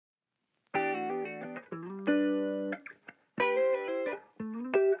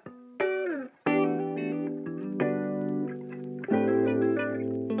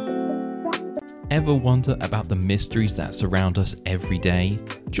Ever wonder about the mysteries that surround us every day?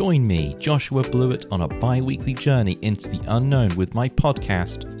 Join me, Joshua Blewett, on a bi-weekly journey into the unknown with my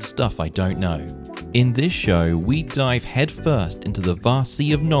podcast, Stuff I Don't Know. In this show, we dive headfirst into the vast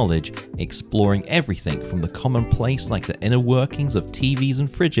sea of knowledge, exploring everything from the commonplace like the inner workings of TVs and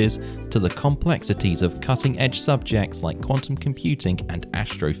fridges to the complexities of cutting-edge subjects like quantum computing and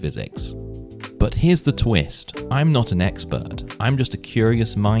astrophysics. But here's the twist. I'm not an expert. I'm just a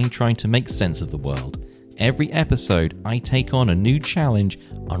curious mind trying to make sense of the world. Every episode, I take on a new challenge,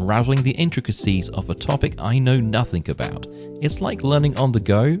 unraveling the intricacies of a topic I know nothing about. It's like learning on the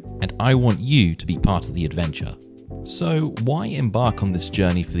go, and I want you to be part of the adventure. So why embark on this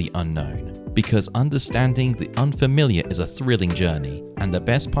journey for the unknown? Because understanding the unfamiliar is a thrilling journey, and the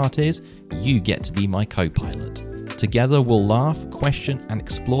best part is, you get to be my co-pilot. Together we'll laugh, question, and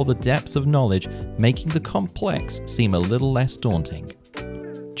explore the depths of knowledge, making the complex seem a little less daunting.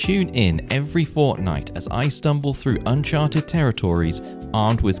 Tune in every fortnight as I stumble through uncharted territories,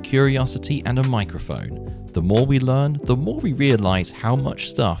 armed with curiosity and a microphone. The more we learn, the more we realize how much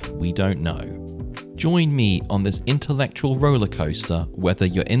stuff we don't know. Join me on this intellectual roller coaster, whether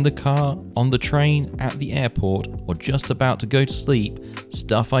you're in the car, on the train, at the airport, or just about to go to sleep.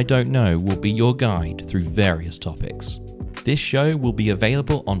 Stuff I Don't Know will be your guide through various topics. This show will be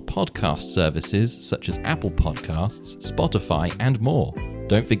available on podcast services such as Apple Podcasts, Spotify, and more.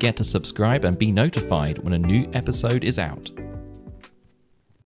 Don't forget to subscribe and be notified when a new episode is out.